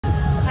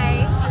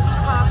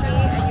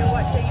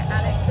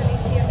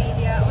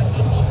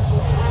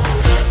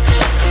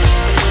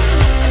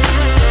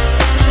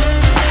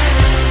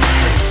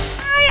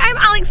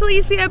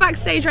Alicia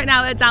backstage right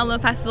now at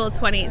Download Festival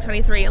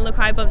 2023, and look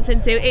who I bumped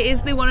into. It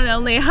is the one and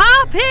only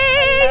Harpy.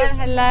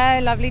 Hello,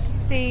 lovely to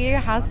see you.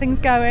 How's things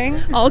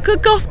going? Oh,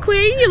 good goth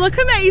queen, you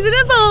look amazing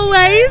as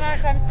always.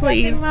 I'm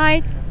sweating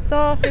my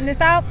off in this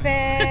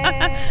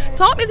outfit.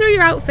 Talk me through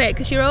your outfit,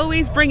 because you're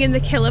always bringing the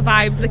killer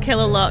vibes, the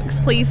killer looks.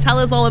 Please tell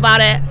us all about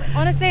it.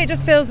 Honestly, it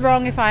just feels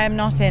wrong if I am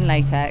not in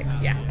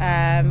latex.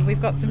 Yeah.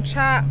 We've got some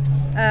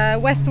chaps,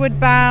 Westward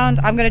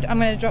bound. I'm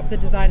gonna drop the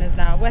designers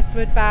now.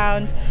 Westward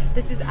bound.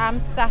 This is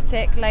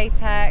Static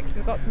latex.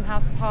 We've got some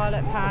House of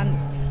Harlot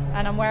pants.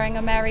 And I'm wearing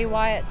a Mary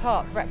Wyatt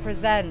top.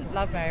 Represent.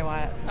 Love Mary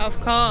Wyatt.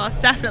 Of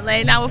course,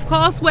 definitely. Now, of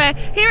course, we're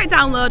here at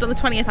Download on the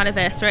 20th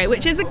anniversary,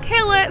 which is a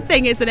killer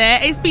thing, isn't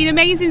it? It's been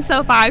amazing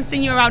so far. I've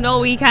seen you around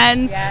all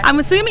weekend. Yes. I'm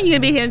assuming you're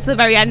going to be here until the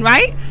very end,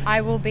 right? I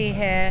will be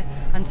here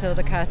until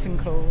the curtain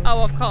calls.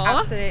 Oh, of course.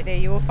 Absolutely.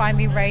 You will find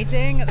me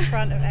raging at the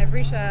front of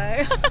every show.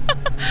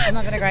 I'm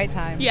having a great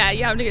time. Yeah,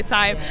 you're having a good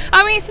time.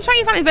 I mean, it's the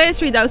 20th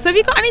anniversary though, so have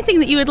you got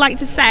anything that you would like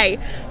to say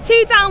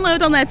to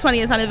Download on their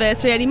 20th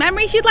anniversary? Any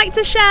memories you'd like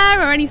to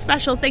share, or any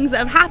special things that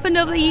have happened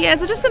over the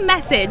years, or just a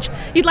message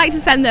you'd like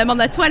to send them on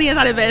their 20th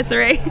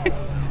anniversary?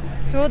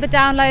 To all the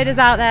downloaders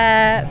out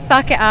there,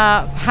 fuck it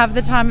up, have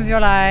the time of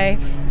your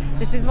life.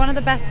 This is one of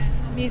the best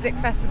music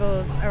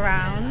festivals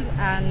around,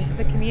 and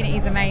the community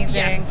is amazing.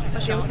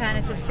 Yes, the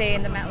alternative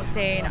scene, the metal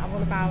scene, I'm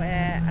all about it,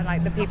 and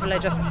like the people are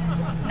just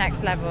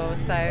next level,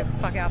 so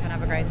fuck it up and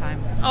have a great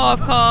time. Oh, of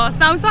course.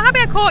 Now, I'm so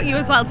happy I caught you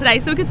as well today,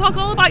 so we can talk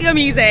all about your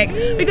music,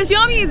 because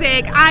your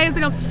music, I have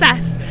been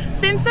obsessed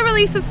since the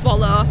release of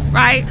Swallow,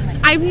 right?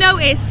 I've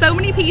noticed so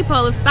many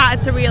people have started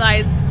to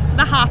realise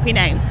the Harpy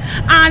name,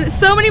 and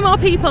so many more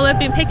people have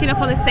been picking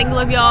up on this single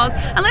of yours.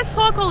 And let's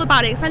talk all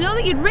about it, because I know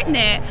that you'd written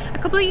it a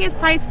couple of years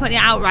prior to putting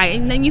it out, right?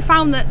 And then you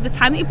found that the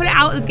time that you put it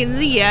out at the beginning of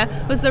the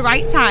year was the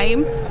right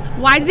time.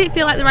 Why did it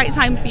feel like the right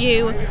time for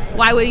you?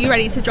 Why were you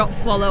ready to drop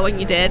Swallow when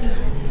you did?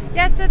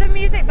 Yeah, so the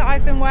music that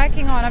I've been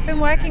working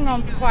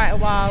on for quite a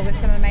while with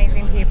some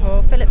amazing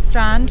people. Philip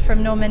Strand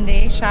from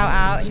Normandy, shout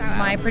out. He's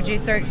my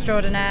producer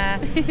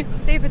extraordinaire,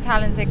 super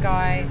talented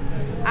guy.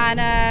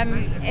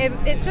 And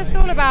it's just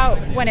all about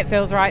when it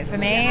feels right for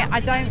me. I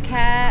don't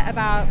care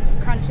about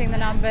crunching the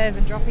numbers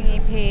and dropping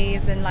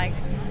EPs, and like,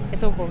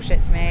 it's all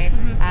bullshit to me.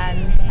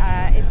 And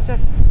it's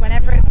just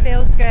whenever it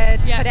feels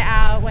good, put it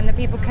out. When the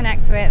people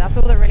connect to it, that's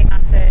all that really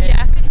matters.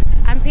 Yeah.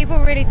 And people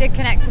really did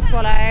connect to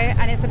Swallow,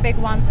 and it's a big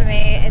one for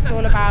me. It's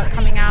all about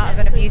coming out of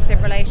an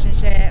abusive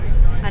relationship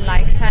and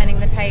like turning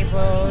the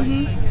tables,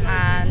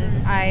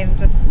 and I'm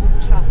just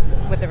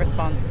chuffed with the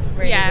response.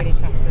 Really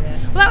chuffed with it.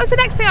 Well, that was the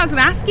next thing I was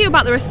going to ask you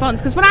about the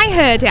response, because when I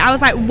heard it, I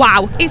was like,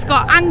 wow, it's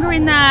got anger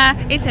in there,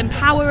 it's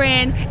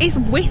empowering, it's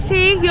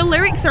witty, your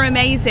lyrics are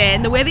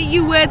amazing, the way that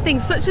you word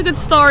things, such a good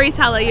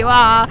storyteller you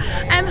are.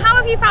 How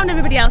have you found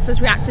everybody else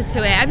has reacted to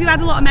it? Have you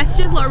had a lot of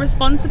messages, a lot of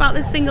response about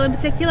this single in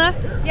particular?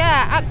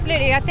 Yeah,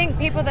 absolutely. I think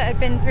people that have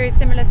been through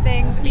similar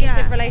things,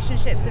 abusive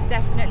relationships, have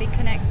definitely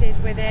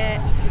connected with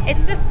it.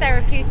 It's just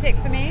therapeutic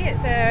for me.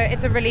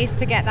 It's a release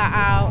to get that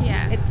out.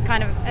 It's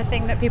kind of a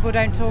thing that people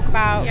don't talk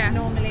about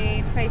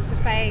normally face to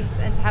face,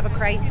 and to have a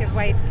creative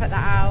way to put that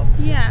out.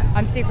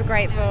 I'm super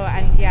grateful,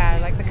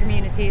 and like the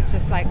community's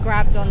just like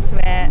grabbed onto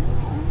it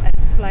and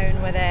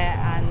flown with it,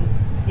 and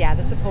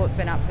the support's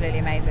been absolutely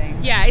amazing.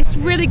 Yeah, it's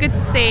really good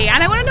to see,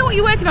 and I want to know what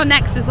you're working on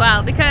next as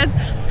well, because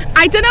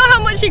I don't know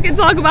how much you can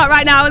talk about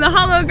right now in the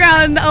hollow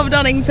ground of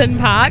Donington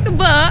Park,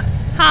 but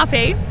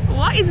Harpy,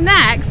 what is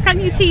next? Can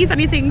you tease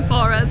anything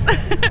for us?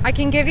 I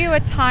can give you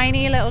a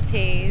tiny little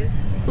tease.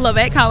 Love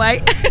it, can't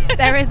wait.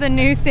 There is a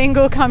new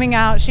single coming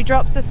out. She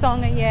drops a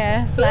song a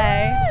year,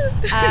 slay.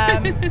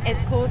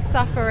 It's called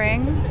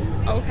Suffering.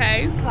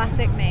 Okay.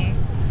 Classic me.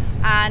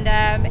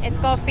 And it's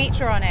got a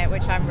feature on it,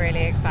 which I'm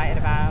really excited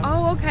about.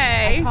 Oh,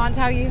 okay. I can't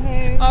tell you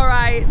who. All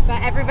right.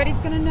 But everybody's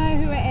going to know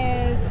who it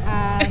is,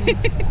 and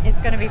it's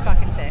going to be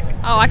fucking sick.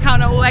 Oh, I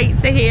cannot wait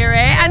to hear it.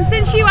 And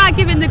since you are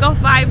giving the goth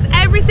vibes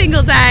every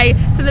single day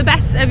to the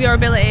best of your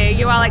ability,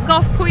 you are like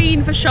goth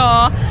queen for sure,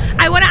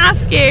 I want to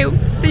ask you,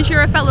 since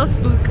you're a fellow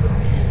spook,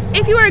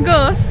 if you were a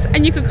ghost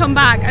and you could come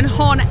back and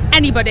haunt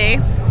anybody,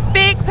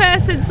 fake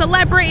person,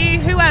 celebrity,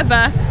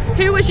 whoever,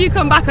 who would you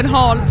come back and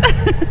haunt?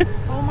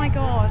 Oh my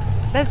God.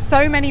 There's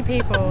so many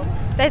people.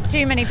 There's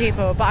too many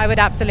people, but I would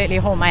absolutely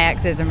haunt my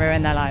exes and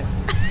ruin their lives.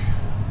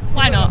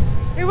 Why not?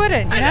 Who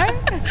wouldn't, you know?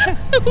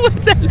 Who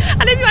wouldn't?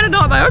 And if you had an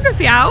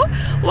autobiography out,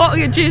 what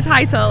would your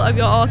title of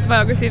your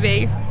autobiography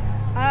be?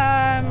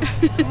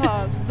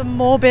 The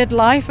Morbid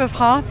Life of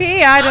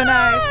Harpy? I don't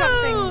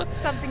know.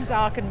 Something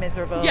dark and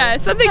miserable. Yeah,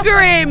 something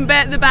grim,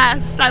 but the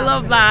best. I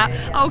love that.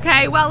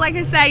 Okay, well, like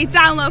I say,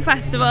 Download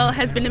Festival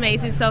has been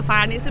amazing so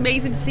far, and it's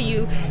amazing to see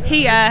you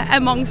here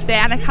amongst it,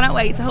 and I cannot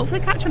wait to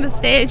hopefully catch you on the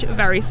stage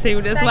very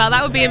soon as well.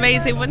 That would be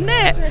amazing, wouldn't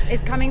it?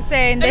 It's coming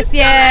soon this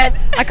year.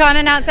 I can't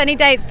announce any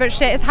dates, but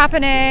shit is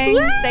happening.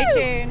 Stay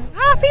tuned.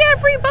 Happy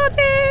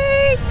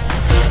everybody!